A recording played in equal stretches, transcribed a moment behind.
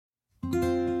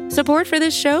Support for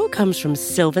this show comes from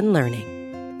Sylvan Learning.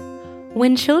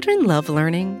 When children love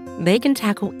learning, they can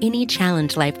tackle any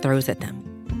challenge life throws at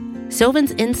them.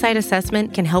 Sylvan's Insight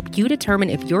Assessment can help you determine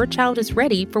if your child is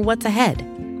ready for what's ahead.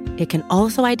 It can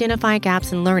also identify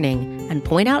gaps in learning and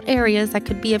point out areas that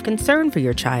could be of concern for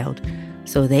your child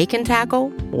so they can tackle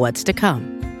what's to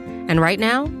come. And right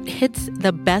now, it's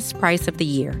the best price of the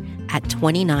year at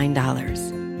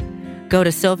 $29. Go to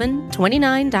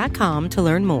sylvan29.com to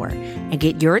learn more and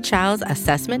get your child's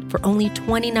assessment for only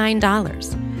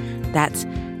 $29. That's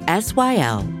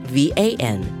SYLVAN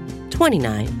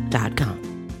 29.com.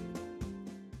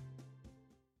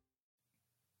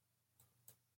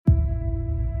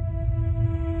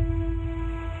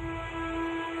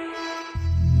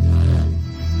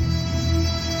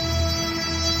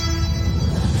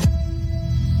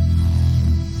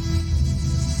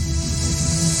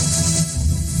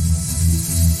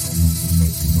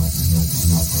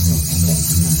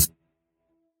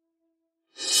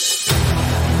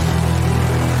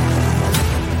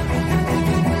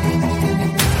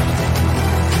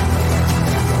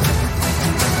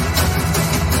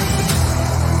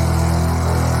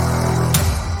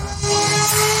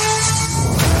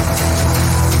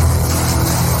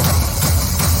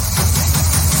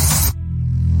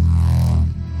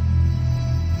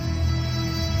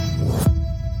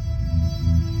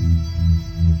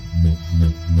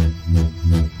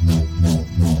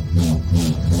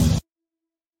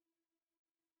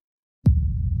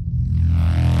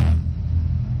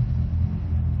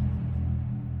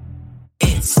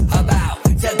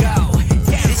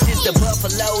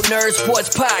 Nerd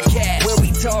Sports Podcast, where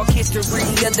we talk history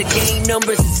of the game,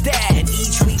 numbers and stats. And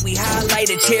each week we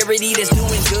highlight a charity that's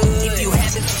doing good. If you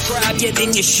haven't subscribed yet,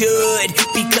 then you should,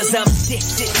 because I'm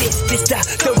this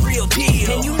the real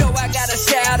deal. And you know I gotta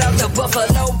shout out the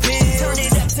Buffalo Bills. Turn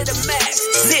it up to the max,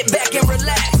 sit back and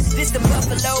relax. This the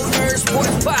Buffalo Nerd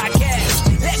Sports Podcast.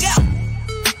 Let's go.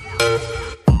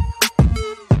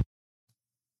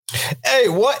 Hey,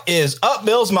 what is up,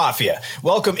 Bills Mafia?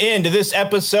 Welcome into this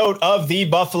episode of the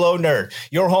Buffalo Nerd,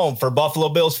 your home for Buffalo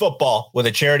Bills football with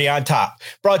a charity on top.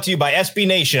 Brought to you by SB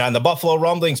Nation on the Buffalo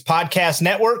Rumblings Podcast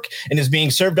Network and is being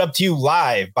served up to you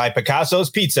live by Picasso's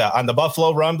Pizza on the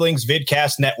Buffalo Rumblings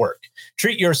Vidcast Network.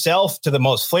 Treat yourself to the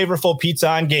most flavorful pizza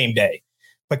on game day.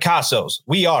 Picasso's,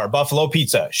 we are Buffalo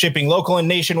Pizza, shipping local and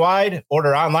nationwide.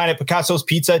 Order online at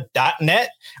picassospizza.net.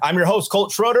 I'm your host,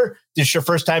 Colt Schroeder. This is your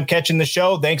first time catching the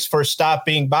show. Thanks for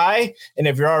stopping by. And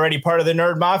if you're already part of the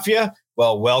Nerd Mafia,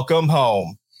 well, welcome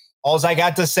home. All I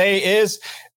got to say is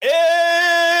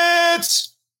it's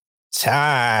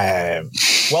time.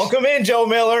 Welcome in, Joe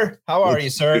Miller. How are you,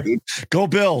 sir? Go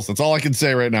Bills. That's all I can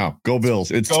say right now. Go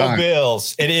Bills. It's time. Go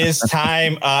Bills. It is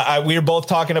time. We were both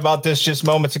talking about this just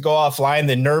moments ago offline.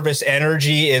 The nervous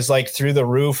energy is like through the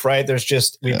roof, right?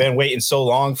 We've been waiting so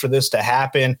long for this to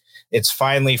happen. It's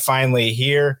finally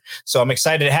here. So I'm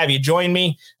excited to have you join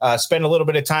me, spend a little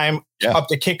bit of time up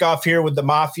to kickoff here with the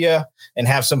Mafia and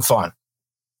have some fun.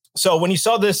 So when you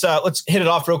saw this, let's hit it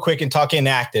off real quick and talk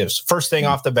inactives. First thing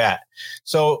off the bat.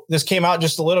 So this came out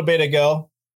just a little bit ago.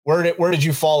 Where did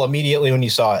you fall immediately when you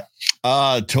saw it?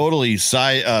 Totally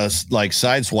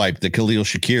sideswiped the Khalil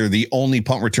Shakir. The only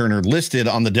punt returner listed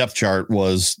on the depth chart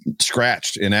was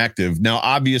scratched, inactive. Now,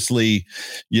 obviously,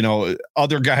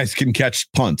 other guys can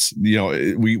catch punts.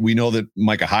 We know that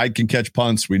Micah Hyde can catch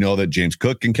punts. We know that James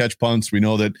Cook can catch punts. We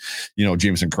know that,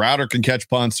 Jameson Crowder can catch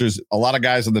punts. There's a lot of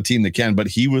guys on the team that can, but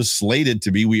he was slated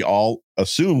to be, we all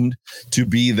assumed, to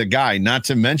be the guy. Not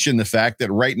to mention the fact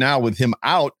that right now with him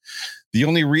out, the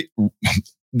only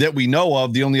that we know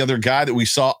of, the only other guy that we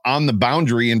saw on the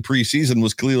boundary in preseason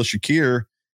was Khalil Shakir.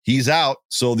 He's out.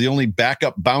 So the only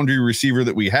backup boundary receiver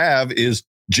that we have is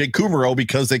Jake Kumaro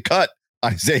because they cut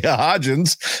Isaiah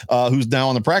Hodgins, who's now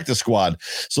on the practice squad.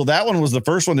 So that one was the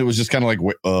first one that was just kind of like,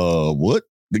 what?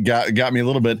 That got me a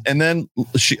little bit. And then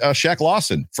Shaq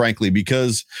Lawson, frankly,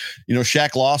 because,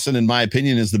 Shaq Lawson, in my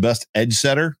opinion, is the best edge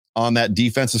setter on that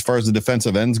defense as far as the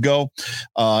defensive ends go.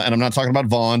 And I'm not talking about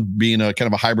Vaughn being a kind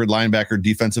of a hybrid linebacker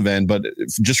defensive end, but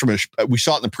just we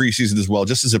saw it in the preseason as well,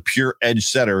 just as a pure edge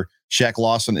setter, Shaq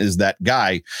Lawson is that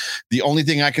guy. The only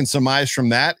thing I can surmise from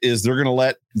that is they're going to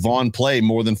let Vaughn play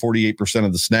more than 48%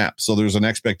 of the snaps. So there's an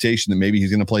expectation that maybe he's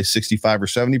going to play 65 or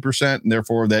 70%. And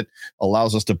therefore that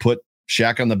allows us to put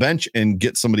Shaq on the bench and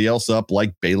get somebody else up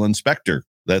like Balin Spector.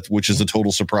 Which is a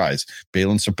total surprise.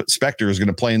 Balin Spector is going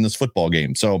to play in this football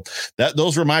game. So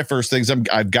those were my first things.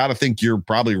 I've got to think you're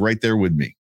probably right there with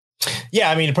me. Yeah,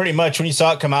 I mean, pretty much when you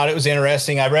saw it come out, it was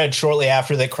interesting. I read shortly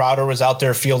after that Crowder was out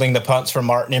there fielding the punts for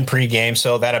Martin in pregame,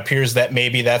 so that appears that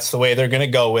maybe that's the way they're going to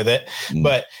go with it.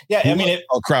 But yeah, I mean,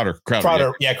 Crowder,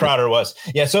 yeah, Crowder was.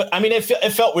 Yeah, so I mean, it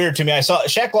felt weird to me. I saw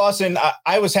Shaq Lawson.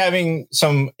 I was having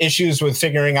some issues with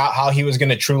figuring out how he was going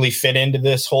to truly fit into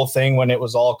this whole thing when it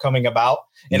was all coming about.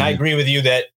 And I agree with you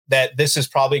that this is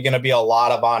probably going to be a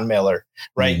lot of Von Miller,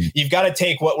 right? You've got to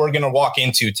take what we're going to walk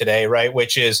into today, right?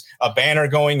 Which is a banner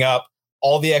going up,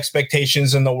 all the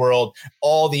expectations in the world,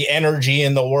 all the energy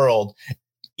in the world.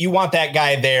 You want that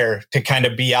guy there to kind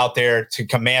of be out there to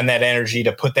command that energy,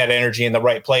 to put that energy in the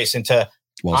right place and to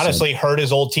honestly hurt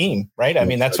his old team, right? I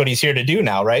mean, that's what he's here to do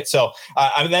now, right? So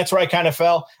I mean, that's where I kind of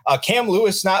fell. Cam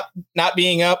Lewis not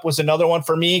being up was another one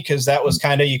for me because that was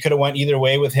kind of, you could have went either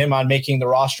way with him on making the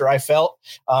roster, I felt.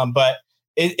 But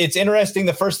it's interesting.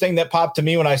 The first thing that popped to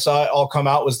me when I saw it all come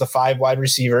out was the 5 wide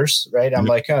receivers, right? I'm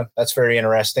like, that's very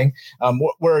interesting.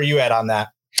 Where are you at on that?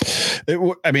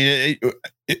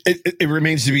 It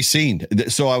remains to be seen.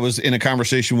 So I was in a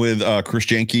conversation with Chris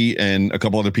Jenke and a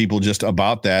couple other people just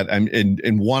about that.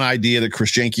 And one idea that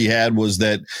Chris Jenke had was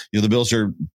that, the Bills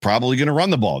are probably going to run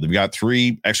the ball. They've got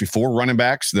 4 running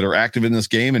backs that are active in this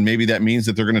game. And maybe that means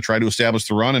that they're going to try to establish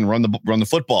the run and run the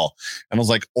football. And I was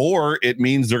like, or it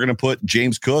means they're going to put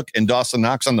James Cook and Dawson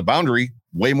Knox on the boundary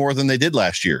way more than they did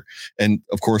last year. And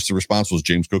of course the response was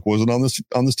James Cook wasn't on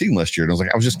this team last year. And I was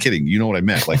like, I was just kidding. You know what I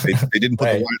meant? Like they didn't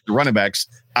put the running backs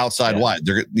outside wide.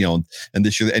 They're, and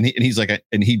this year, and he's like,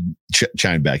 and he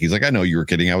chimed back. He's like, I know you were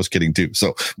kidding. I was kidding too.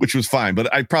 So, which was fine,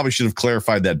 but I probably should have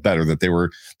clarified that better, that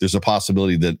there's a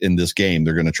possibility that in this game,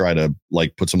 they're going to try to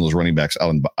like put some of those running backs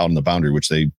out on the boundary, which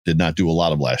they did not do a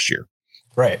lot of last year.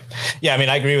 Right. Yeah. I mean,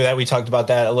 I agree with that. We talked about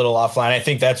that a little offline. I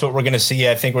think that's what we're going to see.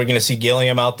 I think we're going to see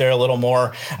Gilliam out there a little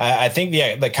more. I think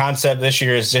the concept this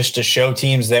year is just to show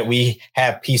teams that we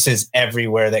have pieces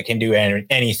everywhere that can do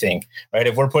anything, right?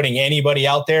 If we're putting anybody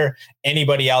out there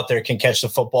can catch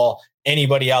the football.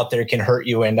 Anybody out there can hurt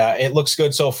you. And it looks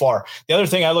good so far. The other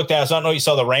thing I looked at is, I don't know if you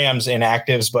saw the Rams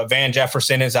inactives, but Van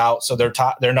Jefferson is out. So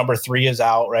their number 3 is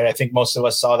out, right? I think most of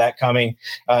us saw that coming.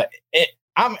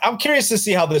 I'm curious to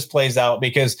see how this plays out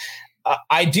because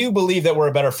I do believe that we're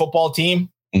a better football team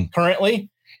currently,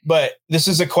 but this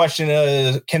is a question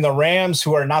of, can the Rams,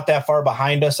 who are not that far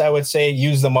behind us, I would say,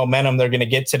 use the momentum they're going to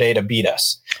get today to beat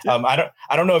us? I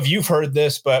don't know if you've heard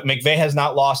this, but McVay has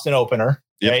not lost an opener,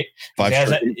 right? He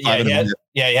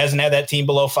hasn't had that team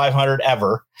below 500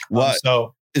 ever.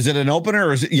 So is it an opener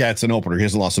or is it? Yeah, it's an opener. He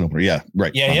hasn't lost an opener. Yeah,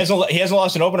 right. Yeah, he hasn't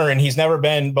lost an opener, and he's never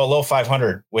been below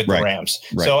 500 with the Rams.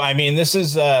 Right. So I mean, this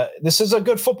is a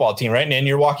good football team, right? And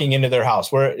you're walking into their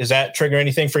house. Where does that trigger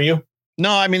anything for you?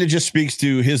 No, I mean, it just speaks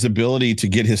to his ability to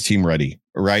get his team ready.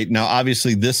 Right now,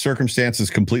 obviously, this circumstance is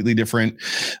completely different.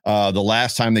 The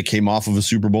last time they came off of a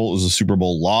Super Bowl, it was a Super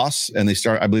Bowl loss, and I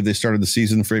believe they started the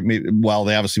season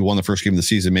they obviously won the first game of the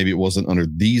season. Maybe it wasn't under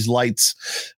these lights.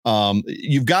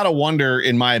 You've got to wonder,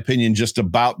 in my opinion, just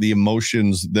about the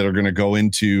emotions that are going to go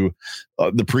into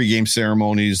the pregame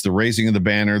ceremonies, the raising of the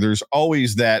banner. There's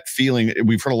always that feeling.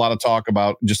 We've heard a lot of talk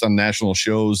about just on national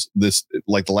shows this,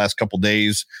 like the last couple of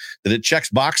days, that it checks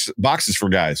boxes for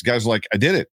guys. Guys are like, I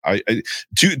did it.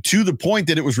 To the point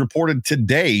that it was reported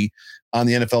today on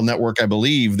the NFL Network, I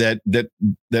believe, that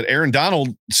Aaron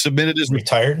Donald submitted his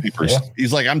retired papers. Yeah.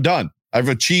 He's like, I'm done. I've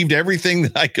achieved everything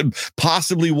that I could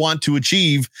possibly want to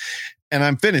achieve, and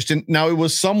I'm finished. And now it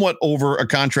was somewhat over a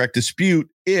contract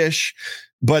dispute-ish,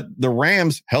 but the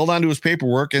Rams held on to his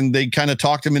paperwork and they kind of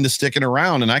talked him into sticking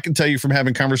around. And I can tell you from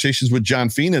having conversations with John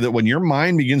Fina that when your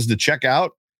mind begins to check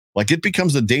out, like, it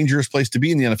becomes a dangerous place to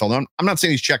be in the NFL. Now, I'm not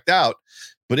saying he's checked out,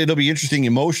 but it'll be interesting,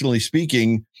 emotionally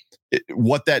speaking,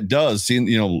 what that does. Seeing,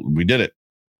 we did it.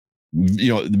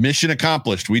 The mission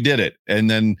accomplished. We did it. And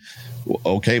then,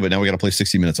 okay, but now we got to play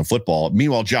 60 minutes of football.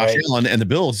 Meanwhile, Josh Allen and the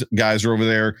Bills guys are over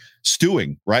there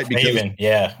stewing, right? Because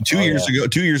 2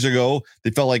 years ago,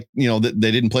 they felt like, that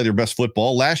they didn't play their best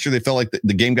football. Last year, they felt like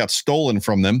the game got stolen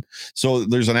from them. So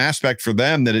there's an aspect for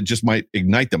them that it just might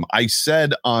ignite them. I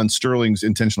said on Sterling's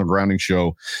Intentional Grounding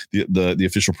show, the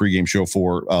official pregame show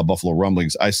for Buffalo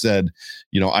Rumblings, I said,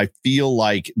 I feel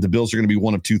like the Bills are going to be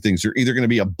one of two things. They're either going to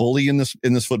be a bully in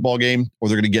this football game, or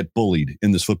they're going to get bullied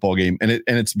in this football game. And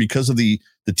it's because of the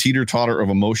teeter-totter of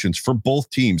emotions for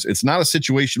both teams. It's not a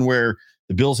situation where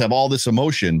the Bills have all this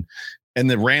emotion and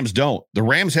the Rams don't. The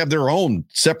Rams have their own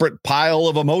separate pile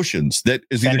of emotions that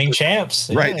is defending champs.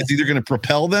 Right. It's either going to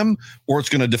propel them or it's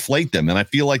going to deflate them. And I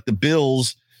feel like the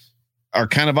Bills are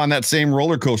kind of on that same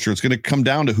roller coaster. It's going to come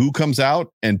down to who comes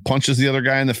out and punches the other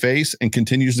guy in the face and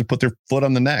continues to put their foot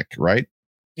on the neck. Right.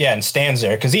 Yeah, and stands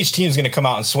there because each team's going to come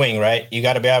out and swing, right? You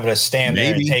got to be able to stand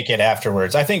there and take it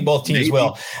afterwards. I think both teams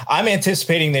will. I'm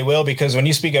anticipating they will because when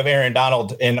you speak of Aaron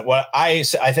Donald, and what I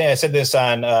think I said this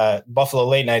on Buffalo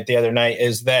Late Night the other night,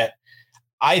 is that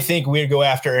I think we'd go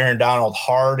after Aaron Donald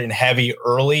hard and heavy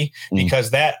early because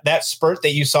that spurt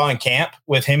that you saw in camp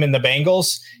with him and the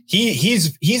Bengals,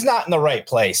 he's not in the right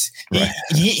place. Right.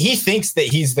 He thinks that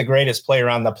he's the greatest player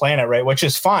on the planet, right? Which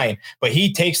is fine, but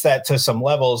he takes that to some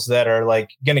levels that are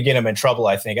like going to get him in trouble.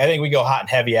 I think we go hot and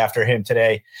heavy after him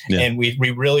today, and we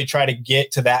really try to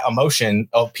get to that emotion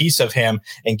of piece of him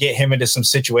and get him into some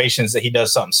situations that he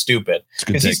does something stupid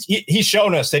because he's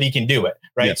shown us that he can do it,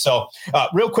 right? Yeah. So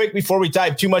real quick before we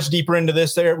dive too much deeper into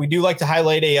this, we do like to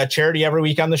highlight a charity every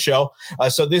week on the show.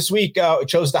 So this week we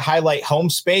chose to highlight Home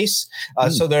Space.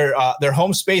 So their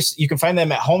Home Space, you can find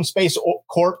them at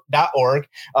homespacecorp.org.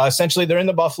 Essentially, they're in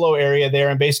the Buffalo area there,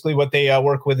 and basically what they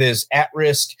work with is at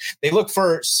risk. They look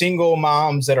for single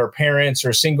moms that are parents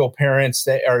or single parents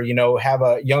that are, have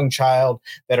a young child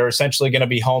that are essentially going to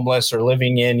be homeless or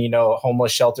living in,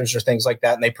 homeless shelters or things like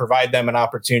that. And they provide them an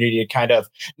opportunity to kind of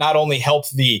not only help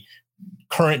the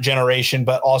current generation,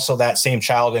 but also that same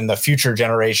child in the future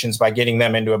generations by getting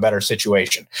them into a better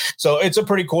situation. So it's a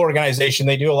pretty cool organization.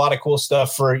 They do a lot of cool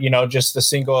stuff for, just the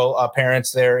single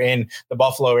parents there in the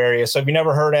Buffalo area. So if you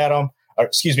never heard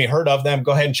of them,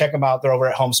 go ahead and check them out. They're over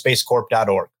at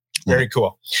homespacecorp.org. Very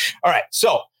cool. All right.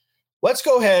 So let's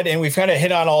go ahead, and we've kind of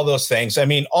hit on all those things. I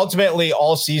mean, ultimately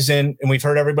all season, and we've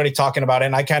heard everybody talking about it.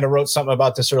 And I kind of wrote something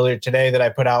about this earlier today that I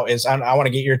put out is I want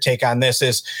to get your take on this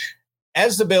is,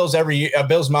 as the Bills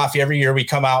Bills Mafia, every year we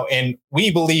come out and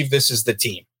we believe this is the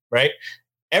team, right?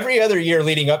 Every other year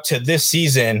leading up to this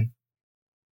season,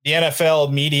 the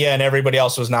NFL media and everybody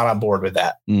else was not on board with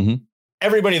that. Mm-hmm.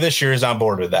 Everybody this year is on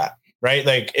board with that, right?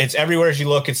 Like it's everywhere as you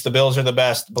look, it's the Bills are the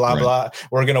best, blah, blah.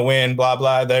 We're going to win, blah,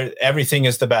 blah. Everything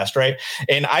is the best, right?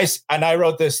 And I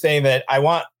wrote this thing that I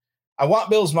want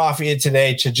Bills Mafia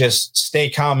today to just stay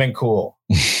calm and cool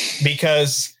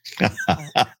because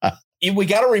we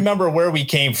got to remember where we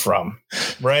came from,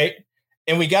 right?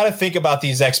 And we got to think about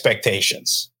these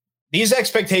expectations. These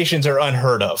expectations are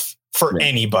unheard of for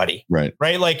anybody, right?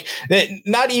 Like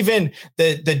not even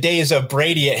the days of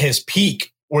Brady at his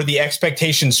peak were the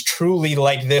expectations truly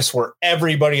like this, where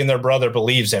everybody and their brother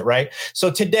believes it, right?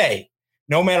 So today,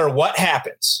 no matter what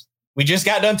happens, we just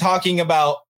got done talking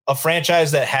about a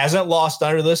franchise that hasn't lost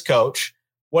under this coach.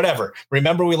 Whatever.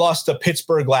 Remember, we lost to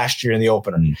Pittsburgh last year in the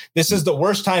opener. This is the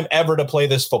worst time ever to play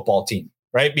this football team,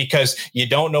 right? Because you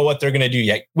don't know what they're going to do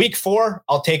yet. Week 4,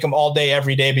 I'll take them all day,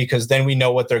 every day, because then we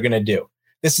know what they're going to do.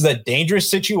 This is a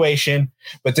dangerous situation,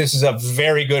 but this is a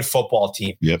very good football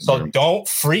team. So don't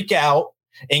freak out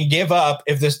and give up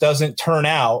if this doesn't turn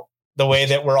out the way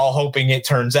that we're all hoping it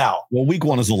turns out. Well, week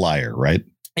 1 is a liar, right?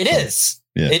 It is.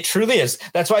 Yeah. It truly is.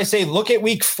 That's why I say, look at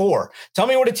week 4. Tell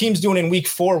me what a team's doing in week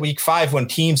 4, week 5, when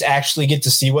teams actually get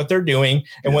to see what they're doing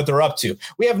and what they're up to.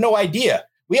 We have no idea.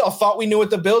 We all thought we knew what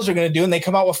the Bills are going to do, and they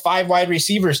come out with 5 wide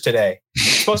receivers today.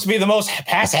 It's supposed to be the most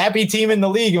pass happy team in the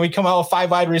league, and we come out with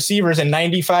 5 wide receivers and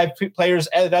 95 players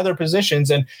at other positions.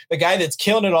 And the guy that's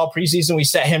killing it all preseason, we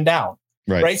set him down.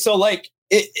 Right. So like,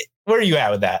 where are you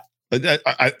at with that?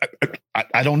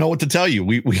 I don't know what to tell you.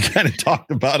 We kind of talked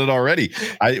about it already.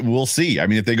 We'll see. I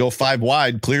mean, if they go 5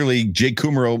 wide, clearly Jake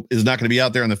Kumaro is not going to be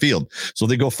out there on the field. So if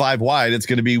they go 5 wide, it's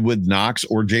going to be with Knox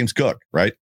or James Cook,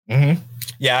 right? Mm-hmm.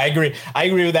 Yeah, I agree. I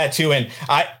agree with that too. And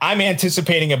I'm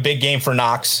anticipating a big game for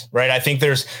Knox, right? I think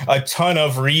there's a ton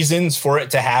of reasons for it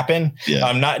to happen.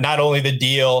 Yeah. Not only the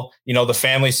deal, the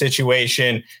family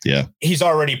situation. Yeah. He's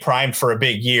already primed for a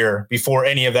big year before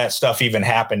any of that stuff even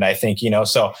happened, I think,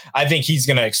 so I think he's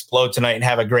going to explode tonight and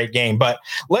have a great game. But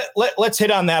let's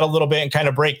hit on that a little bit and kind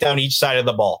of break down each side of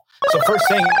the ball. So first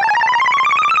thing.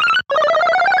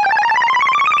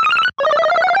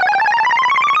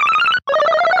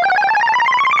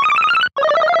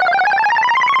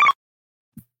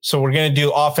 So we're going to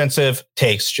do offensive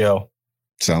takes, Joe.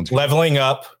 Sounds good. Leveling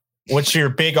up. What's your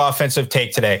big offensive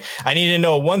take today? I need to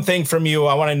know one thing from you.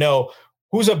 I want to know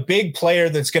who's a big player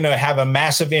that's going to have a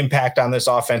massive impact on this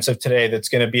offensive today, that's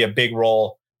going to be a big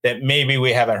role that maybe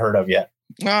we haven't heard of yet.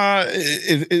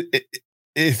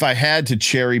 If I had to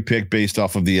cherry pick based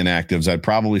off of the inactives, I'd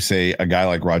probably say a guy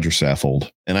like Roger Saffold.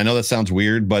 And I know that sounds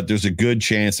weird, but there's a good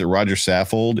chance that Roger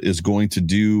Saffold is going to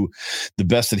do the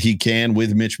best that he can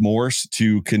with Mitch Morse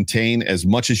to contain as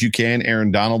much as you can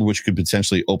Aaron Donald, which could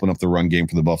potentially open up the run game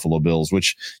for the Buffalo Bills,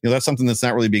 which, that's something that's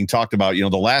not really being talked about. The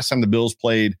last time the Bills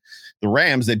played the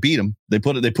Rams, they beat them. They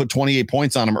put 28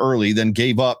 points on them early, then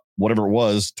gave up whatever it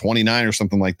was, 29 or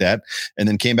something like that, and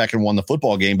then came back and won the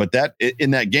football game. But that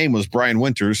in that game was Brian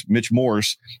Winters, Mitch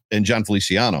Morse, and John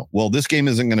Feliciano. Well, this game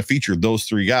isn't going to feature those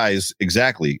three guys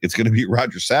exactly. It's going to be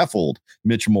Roger Saffold,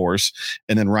 Mitch Morse,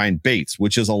 and then Ryan Bates,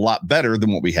 which is a lot better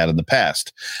than what we had in the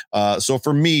past. So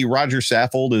for me, Roger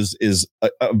Saffold is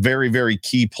a very, very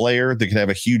key player that could have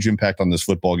a huge impact on this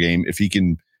football game if he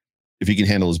can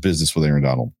handle his business with Aaron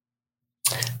Donald.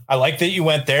 I like that you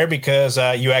went there because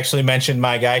you actually mentioned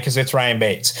my guy because it's Ryan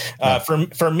Bates.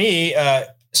 For me,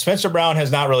 Spencer Brown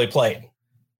has not really played.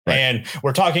 Right. And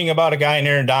we're talking about a guy in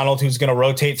Aaron Donald who's going to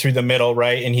rotate through the middle,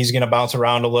 right? And he's going to bounce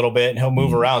around a little bit and he'll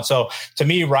move around. So to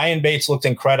me, Ryan Bates looked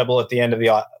incredible at the end of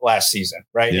the last season,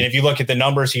 right? And if you look at the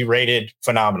numbers, he rated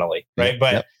phenomenally, right?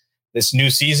 But this new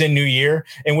season, new year,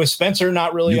 and with Spencer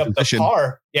not really up to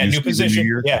par. Yeah, new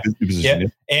position.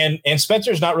 And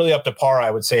Spencer's not really up to par,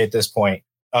 I would say, at this point.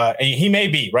 He may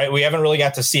be, right? We haven't really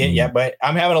got to see it yet, but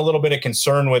I'm having a little bit of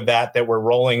concern with that we're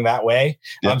rolling that way.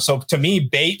 So to me,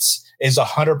 Bates is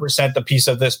 100% the piece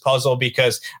of this puzzle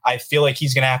because I feel like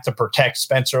he's going to have to protect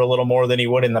Spencer a little more than he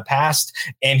would in the past.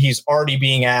 And he's already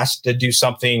being asked to do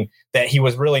something that he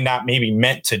was really not maybe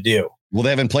meant to do. Well, they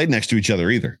haven't played next to each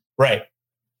other either. Right.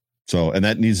 So, and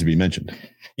that needs to be mentioned.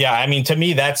 Yeah, I mean, to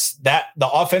me, that's the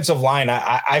offensive line.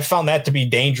 I found that to be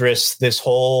dangerous this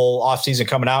whole offseason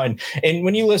coming out. And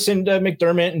when you listen to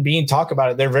McDermott and Bean talk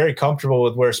about it, they're very comfortable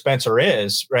with where Spencer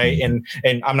is, right? And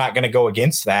I'm not going to go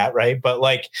against that, right? But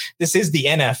like, this is the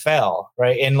NFL,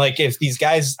 right? And like, if these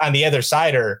guys on the other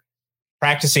side are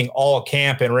practicing all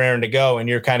camp and raring to go, and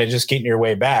you're kind of just getting your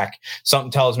way back,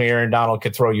 something tells me Aaron Donald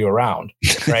could throw you around,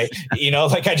 right?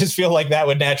 Like, I just feel like that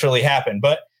would naturally happen.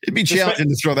 But it'd be challenging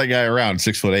to throw that guy around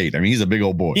 6'8". I mean, he's a big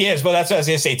old boy. He is, but that's what I was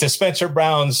going to say. To Spencer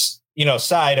Brown's,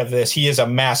 side of this, he is a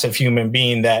massive human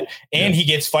being and he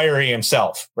gets fiery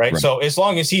himself, right? So as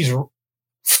long as he's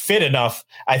fit enough,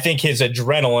 I think his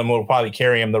adrenaline will probably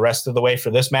carry him the rest of the way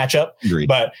for this matchup. Agreed.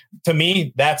 But to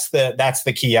me, that's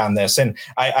the key on this. And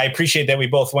I appreciate that we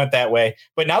both went that way.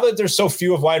 But now that there's so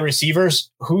few of wide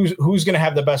receivers, who's going to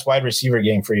have the best wide receiver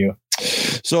game for you?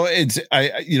 So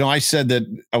I said that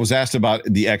I was asked about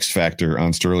the X factor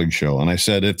on Sterling's show. And I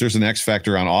said, if there's an X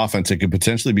factor on offense, it could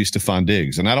potentially be Stephon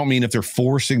Diggs. And I don't mean if they're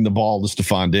forcing the ball to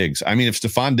Stephon Diggs. I mean, if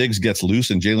Stephon Diggs gets loose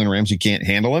and Jalen Ramsey can't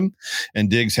handle him and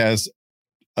Diggs has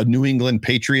a New England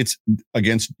Patriots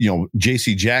against,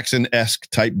 JC Jackson-esque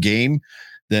type game,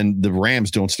 then the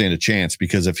Rams don't stand a chance,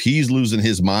 because if he's losing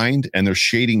his mind and they're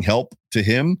shading help to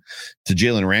him, to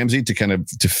Jalen Ramsey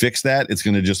to fix that, it's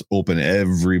going to just open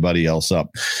everybody else up.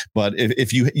 But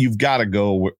if you've got to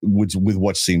go with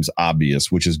what seems obvious,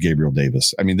 which is Gabriel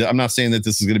Davis. I mean, I'm not saying that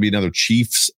this is going to be another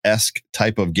Chiefs-esque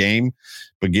type of game,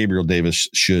 but Gabriel Davis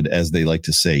should, as they like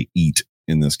to say, eat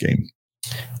in this game.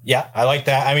 Yeah, I like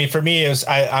that. I mean, for me,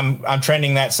 I'm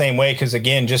trending that same way because,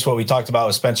 again, just what we talked about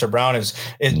with Spencer Brown is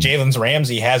Jalen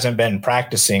Ramsey hasn't been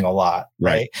practicing a lot,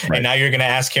 right? And now you're going to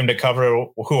ask him to cover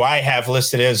who I have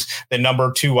listed as the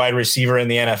number 2 wide receiver in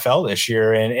the NFL this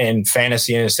year and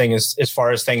fantasy and his thing as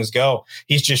far as things go.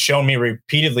 He's just shown me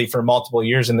repeatedly for multiple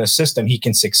years in this system he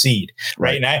can succeed,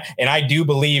 right? And I do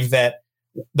believe that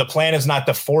the plan is not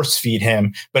to force feed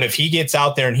him, but if he gets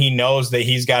out there and he knows that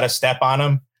he's got to step on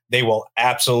him, they will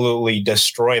absolutely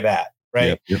destroy that,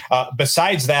 right? Yep.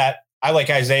 Besides that, I like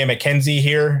Isaiah McKenzie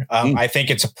here. I think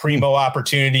it's a primo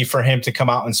opportunity for him to come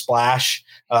out and splash,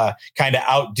 kind of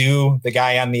outdo the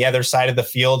guy on the other side of the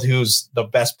field who's the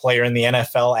best player in the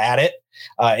NFL at it,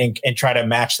 and try to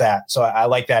match that. So I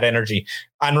like that energy.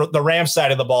 On the Rams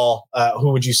side of the ball,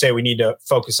 who would you say we need to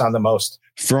focus on the most?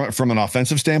 From an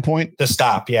offensive standpoint, to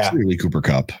stop, really Cooper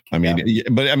Kupp. I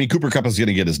mean, Cooper Kupp is going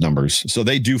to get his numbers, so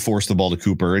they do force the ball to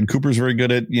Cooper, and Cooper's very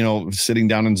good at sitting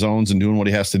down in zones and doing what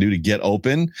he has to do to get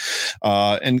open.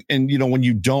 And when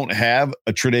you don't have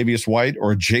a Tre'Davious White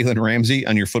or a Jalen Ramsey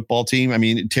on your football team, I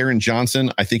mean, Taron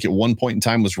Johnson, I think at one point in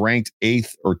time was ranked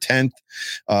 8th or 10th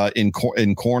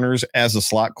in corners as a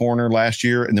slot corner last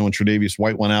year, and then when Tre'Davious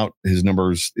White went out, his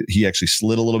numbers he actually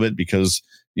slid a little bit because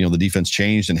the defense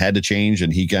changed and had to change,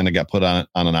 and he kind of got put on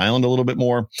an island a little bit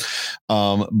more.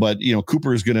 But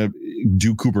Cooper is going to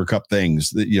do Cooper Kupp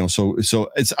things. So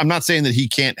I'm not saying that he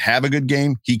can't have a good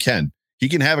game. He can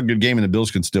have a good game, and the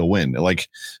Bills can still win. Like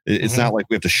it's not like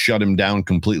we have to shut him down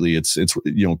completely. It's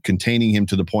containing him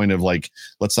to the point of like,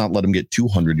 let's not let him get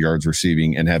 200 yards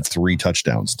receiving and have 3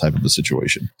 touchdowns type of a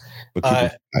situation.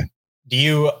 But Do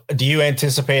you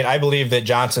anticipate? I believe that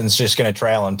Johnson's just going to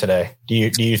trail him today. Do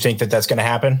you think that that's going to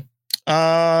happen?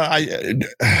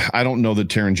 I don't know that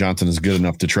Taron Johnson is good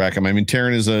enough to track him. I mean,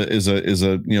 Taron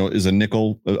is a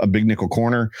nickel, a big nickel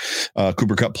corner.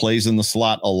 Cooper Kupp plays in the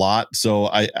slot a lot, so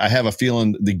I have a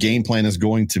feeling the game plan is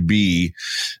going to be,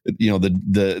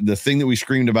 the thing that we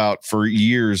screamed about for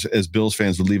years as Bills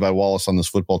fans with Levi Wallace on this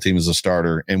football team as a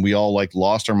starter, and we all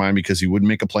lost our mind because he wouldn't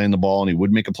make a play in the ball, and he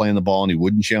wouldn't make a play in the ball, and he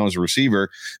wouldn't challenge the receiver.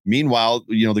 Meanwhile,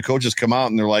 the coaches come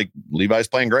out and they're like, Levi's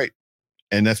playing great.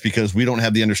 And that's because we don't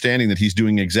have the understanding that he's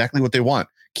doing exactly what they want.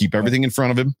 Keep everything in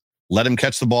front of him, let him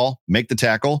catch the ball, make the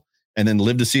tackle, and then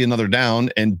live to see another down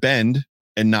and bend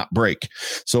and not break.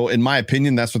 So in my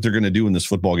opinion, that's what they're going to do in this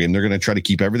football game. They're going to try to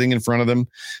keep everything in front of them.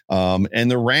 And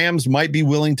the Rams might be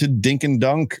willing to dink and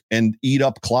dunk and eat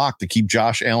up clock to keep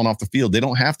Josh Allen off the field. They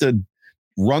don't have to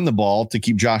run the ball to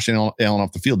keep Josh Allen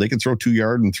off the field. They can throw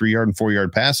 2-yard and 3-yard and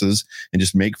 4-yard passes and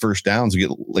just make first downs and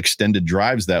get extended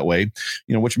drives that way,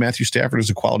 which Matthew Stafford is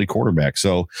a quality quarterback.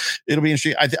 So it'll be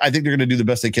interesting. I think they're going to do the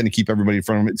best they can to keep everybody in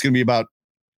front of them. It's going to be about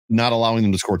not allowing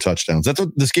them to score touchdowns. That's what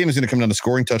this game is going to come down to,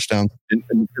 scoring touchdowns and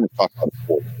we're going to talk about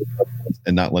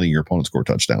and not letting your opponent score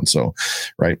touchdowns. So,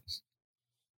 right.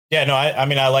 Yeah, no, I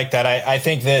mean, I like that. I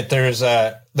think that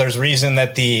there's reason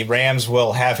that the Rams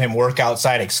will have him work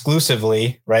outside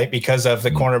exclusively, right? Because of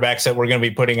the cornerbacks that we're going to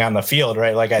be putting on the field,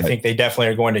 right? I think they definitely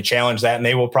are going to challenge that, and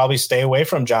they will probably stay away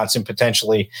from Johnson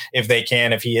potentially if they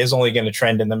can, if he is only going to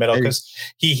trend in the middle, because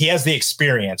he has the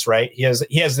experience, right? He has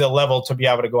the level to be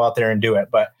able to go out there and do it.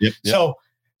 But So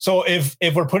if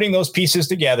we're putting those pieces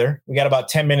together, we got about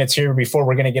 10 minutes here before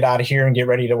we're going to get out of here and get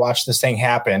ready to watch this thing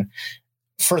happen.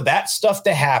 For that stuff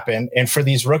to happen and for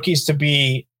these rookies to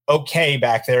be okay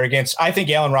back there against, I think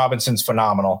Allen Robinson's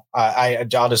phenomenal.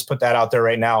 I'll just put that out there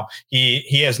right now.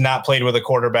 He has not played with a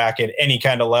quarterback at any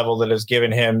kind of level that has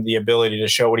given him the ability to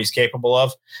show what he's capable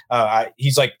of.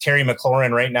 He's like Terry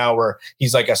McLaurin right now, where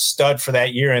he's like a stud for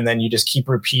that year, and then you just keep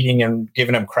repeating and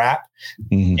giving him crap.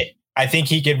 Mm-hmm. I think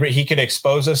he could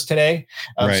expose us today.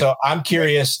 Right. So I'm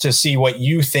curious to see what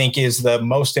you think is the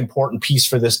most important piece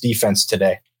for this defense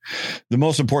today. The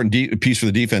most important piece for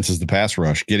the defense is the pass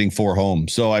rush, getting 4 home.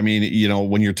 So, I mean,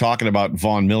 when you're talking about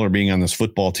Von Miller being on this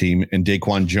football team and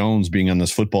Daquan Jones being on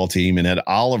this football team and Ed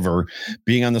Oliver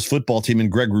being on this football team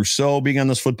and Greg Rousseau being on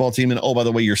this football team. And, oh, by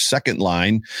the way, your second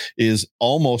line is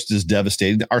almost as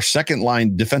devastated. Our second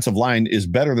line, defensive line, is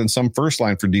better than some first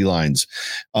line for D lines.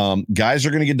 Guys are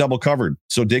going to get double covered.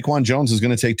 So Daquan Jones is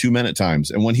going to take 2 men at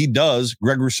times. And when he does,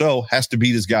 Greg Rousseau has to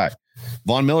beat his guy.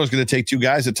 Von Miller's going to take 2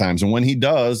 guys at times. And when he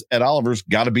does, Ed Oliver's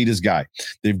got to beat his guy.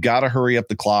 They've got to hurry up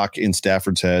the clock in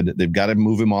Stafford's head. They've got to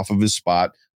move him off of his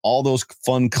spot. All those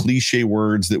fun cliche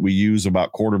words that we use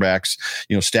about quarterbacks.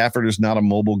 Stafford is not a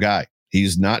mobile guy.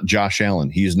 He's not Josh Allen.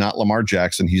 He is not Lamar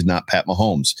Jackson. He's not Pat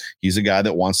Mahomes. He's a guy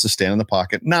that wants to stand in the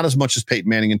pocket, not as much as Peyton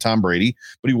Manning and Tom Brady,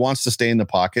 but he wants to stay in the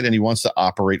pocket and he wants to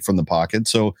operate from the pocket.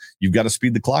 So you've got to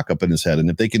speed the clock up in his head. And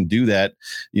if they can do that,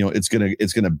 it's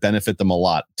going to benefit them a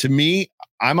lot. To me,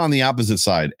 I'm on the opposite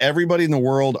side. Everybody in the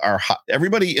world are hot.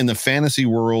 Everybody in the fantasy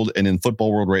world and in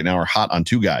football world right now are hot on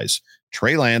 2 guys,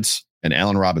 Trey Lance and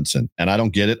Allen Robinson. And I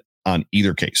don't get it on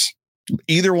either case.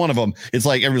 Either one of them, it's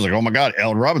like everybody's like, oh my God,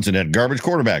 Allen Robinson had garbage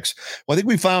quarterbacks. Well, I think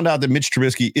we found out that Mitch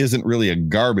Trubisky isn't really a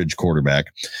garbage quarterback.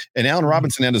 And Allen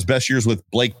Robinson had his best years with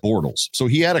Blake Bortles. So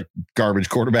he had a garbage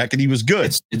quarterback and he was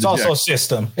good. It's also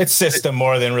system. It's system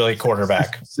more than really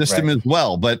quarterback. System as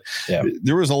well. But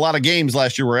there was a lot of games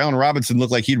last year where Allen Robinson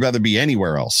looked like he'd rather be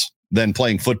anywhere else than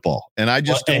playing football. And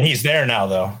and he's there now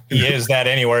though. He is that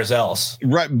anywhere else.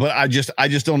 Right. But I just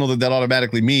don't know that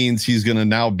automatically means he's going to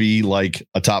now be like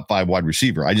a top 5 wide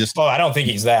receiver. I don't think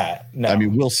he's that. No. I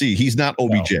mean, we'll see. He's not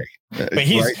OBJ. No. But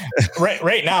he's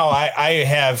right now. I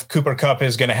have Cooper Kupp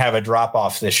is going to have a drop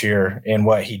off this year in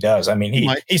what he does. I mean,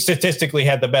 he statistically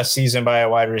had the best season by a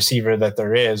wide receiver that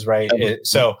there is, right?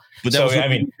 It's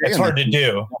hard to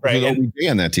do, right? OBJ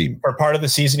on that team for part of the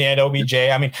season, he had OBJ.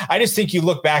 I mean, I just think you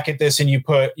look back at this and you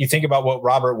think about what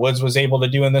Robert Woods was able to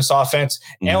do in this offense.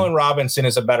 Mm-hmm. Allen Robinson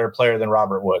is a better player than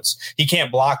Robert Woods. He can't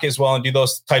block as well and do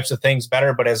those types of things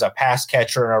better, but as a pass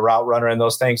catcher and a route runner and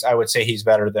those things, I would say he's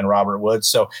better than Robert Woods.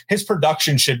 So his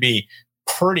production should be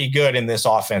pretty good in this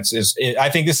offense. I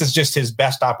think this is just his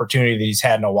best opportunity that he's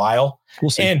had in a while. We'll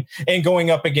see. And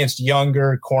going up against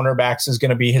younger cornerbacks is going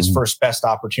to be his first best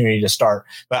opportunity to start.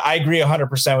 But I agree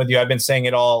 100% with you. I've been saying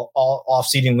it all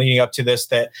off-season leading up to this,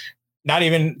 that not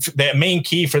even the main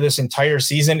key for this entire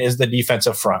season is the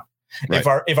defensive front. Right.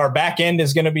 If our back end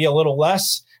is going to be a little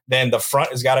less, then the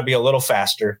front has got to be a little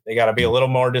faster. They got to be a little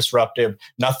more disruptive.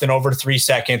 Nothing over 3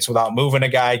 seconds without moving a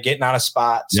guy, getting on a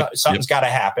spot. Something's got to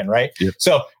happen, right? Yep.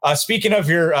 So speaking of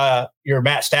your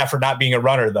Matt Stafford not being a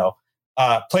runner, though,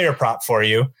 player prop for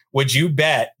you. Would you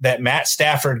bet that Matt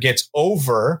Stafford gets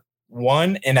over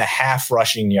 1.5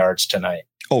 rushing yards tonight?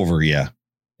 Over, yeah.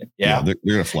 Yeah, they're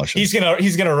gonna flush him.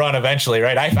 He's gonna run eventually,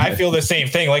 right? I feel the same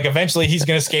thing. Like eventually he's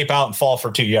gonna escape out and fall for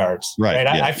 2 yards, right?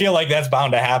 Yeah. I feel like that's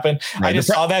bound to happen. Right. I just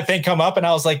saw that thing come up and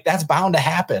I was like, that's bound to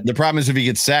happen. The problem is if he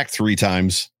gets sacked 3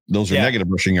 times, those are negative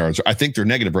rushing yards. I think they're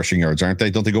negative rushing yards, aren't they?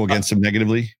 Don't they go against him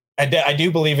negatively? I do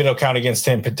believe it'll count against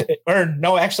him. Or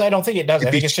no, actually, I don't think it does.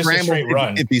 I think it's just a straight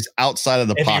run. If he's outside of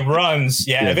the pocket. If he runs,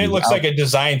 if it looks like a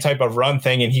design type of run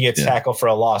thing and he gets tackled for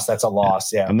a loss, that's a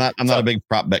loss. Yeah. I'm not a big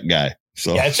prop bet guy.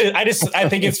 So yeah, I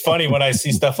think it's funny when I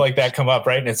see stuff like that come up,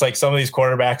 right? And it's like some of these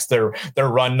quarterbacks, their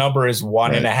run number is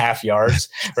 1.5 yards,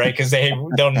 right? Because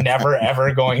they're never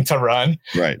ever going to run,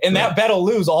 right? And that bet will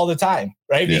lose all the time,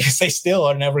 right? Because they still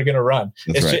are never going to run.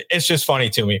 It's just funny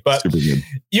to me. But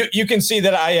you can see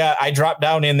that I dropped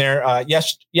down in there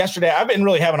yesterday. I've been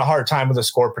really having a hard time with the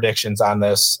score predictions on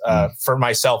this for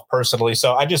myself personally.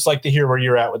 So I just like to hear where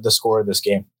you're at with the score of this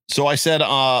game. So I said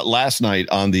last night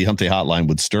on the Hump Day Hotline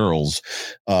with Sterls,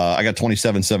 I got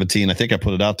 27-17. I think I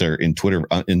put it out there in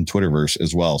Twitterverse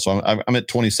as well. So I'm at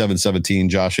 27-17.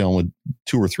 Josh Allen with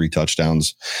 2 or 3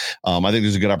 touchdowns. I think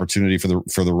there's a good opportunity for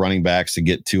the running backs to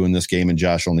get 2 in this game, and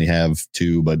Josh only have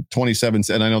 2. But 27,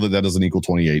 and I know that doesn't equal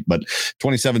 28, but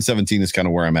 27-17 is kind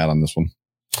of where I'm at on this one.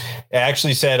 I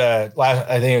actually said last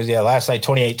night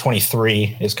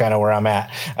 28-23 is kind of where I'm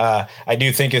at. I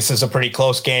do think this is a pretty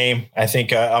close game. I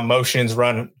think emotions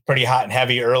run pretty hot and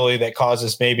heavy early that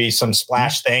causes maybe some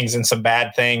splash things and some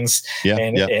bad things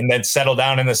and then settle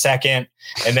down in the second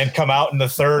and then come out in the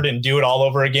third and do it all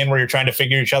over again where you're trying to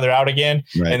figure each other out again.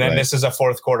 Right, and then this is a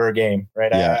fourth quarter game,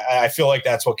 right? Yeah. I feel like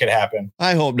that's what could happen.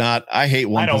 I hope not. I hate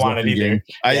one. I don't want it either.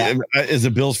 As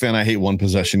a Bills fan, I hate one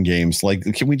possession games. Like,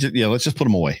 can we just, let's just put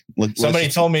them away. Somebody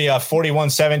told me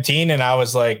 41-17 and I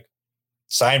was like,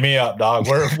 sign me up, dog.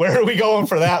 Where are we going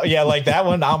for that? Yeah, like that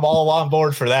one, I'm all on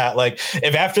board for that. Like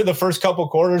if after the first couple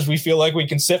quarters, we feel like we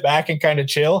can sit back and kind of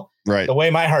chill. Right. The way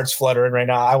my heart's fluttering right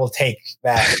now, I will take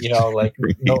that, like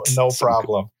no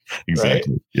problem.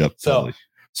 Exactly. Right? Yep.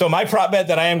 So my prop bet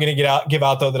that I am going to give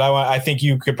out though, that I think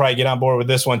you could probably get on board with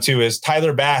this one too, is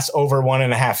Tyler Bass over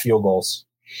 1.5 field goals.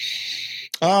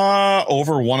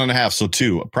 Over 1.5. So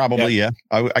 2, probably. Yeah.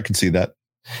 I can see that.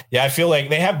 Yeah, I feel like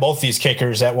they have both these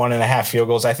kickers at 1.5 field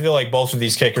goals. I feel like both of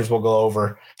these kickers will go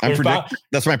over.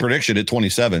 That's my prediction at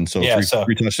 27. So,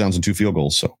 three touchdowns and 2 field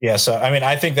goals. So I mean,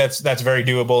 I think that's very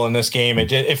doable in this game.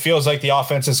 It feels like the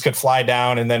offenses could fly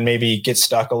down and then maybe get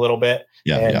stuck a little bit.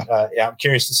 I'm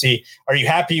curious to see. Are you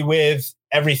happy with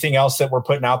everything else that we're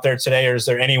putting out there today, or is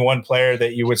there any one player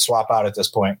that you would swap out at this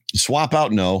point? Swap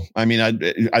out? No. I mean,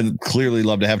 I'd clearly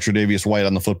love to have Tre'Davious White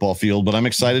on the football field, but I'm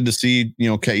excited to see,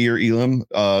 Ka'ir Elam,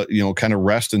 kind of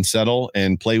rest and settle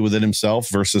and play within himself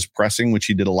versus pressing, which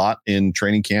he did a lot in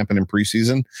training camp and in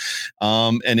preseason.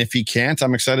 And if he can't,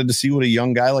 I'm excited to see what a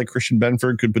young guy like Christian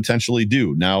Benford could potentially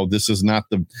do. Now, this is not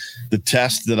the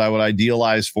test that I would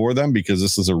idealize for them because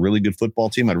this is a really good football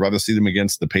team. I'd rather see them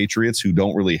against the Patriots, who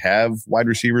don't really have wide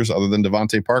receivers other than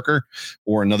Devontae Parker,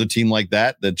 or another team like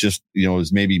that just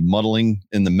is maybe muddling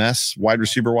in the mess wide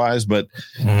receiver wise. But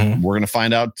we're going to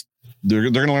find out.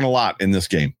 They're going to learn a lot in this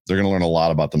game. They're going to learn a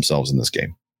lot about themselves in this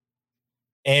game.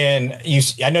 And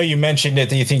I know you mentioned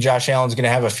it that you think Josh Allen's going to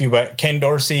have a few, but Ken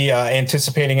Dorsey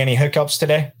anticipating any hiccups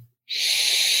today?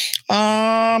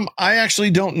 I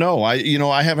actually don't know.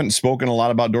 I haven't spoken a lot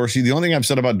about Dorsey. The only thing I've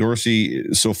said about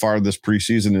Dorsey so far this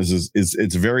preseason is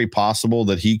it's very possible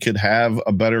that he could have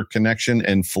a better connection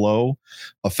and flow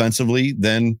offensively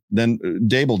than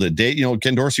Dable did.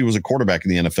 Ken Dorsey was a quarterback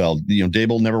in the NFL.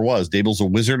 Dable never was. Dable's a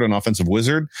wizard, an offensive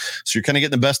wizard. So you're kind of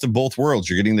getting the best of both worlds.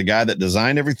 You're getting the guy that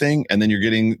designed everything, and then you're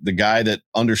getting the guy that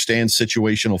understands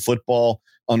situational football,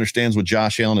 understands what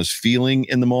Josh Allen is feeling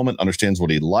in the moment, understands what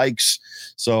he likes.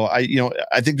 So I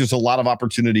think there's a lot of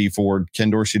opportunity for Ken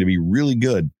Dorsey to be really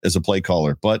good as a play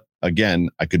caller. But again,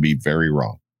 I could be very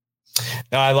wrong.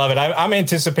 No, I love it. I'm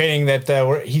anticipating that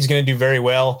he's going to do very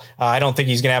well. I don't think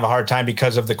he's going to have a hard time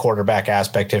because of the quarterback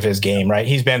aspect of his game, right?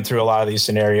 He's been through a lot of these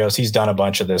scenarios. He's done a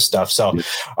bunch of this stuff. So,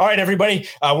 All right, everybody,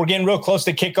 we're getting real close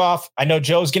to kickoff. I know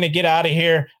Joe's going to get out of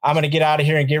here. I'm going to get out of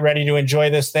here and get ready to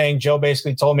enjoy this thing. Joe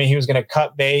basically told me he was going to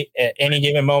cut bait at any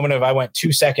given moment if I went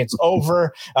 2 seconds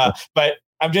over. But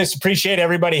I just appreciate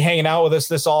everybody hanging out with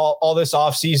us all this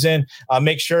off season.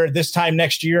 Make sure this time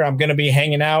next year, I'm going to be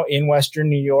hanging out in Western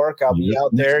New York. I'll be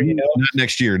out there, Not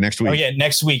next year, next week. Oh yeah.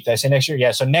 Next week. Did I say next year? Yeah.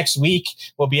 So next week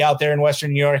we'll be out there in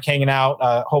Western New York hanging out.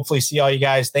 Hopefully see all you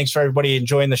guys. Thanks for everybody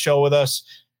enjoying the show with us.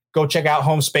 Go check out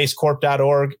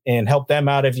homespacecorp.org and help them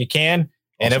out if you can.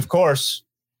 And of course,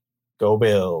 Go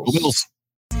Bills. Go Bills.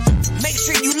 Make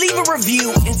sure you leave a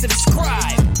review and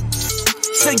subscribe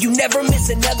so you never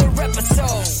miss another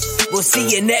episode. We'll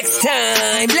see you next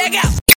time. Leg out.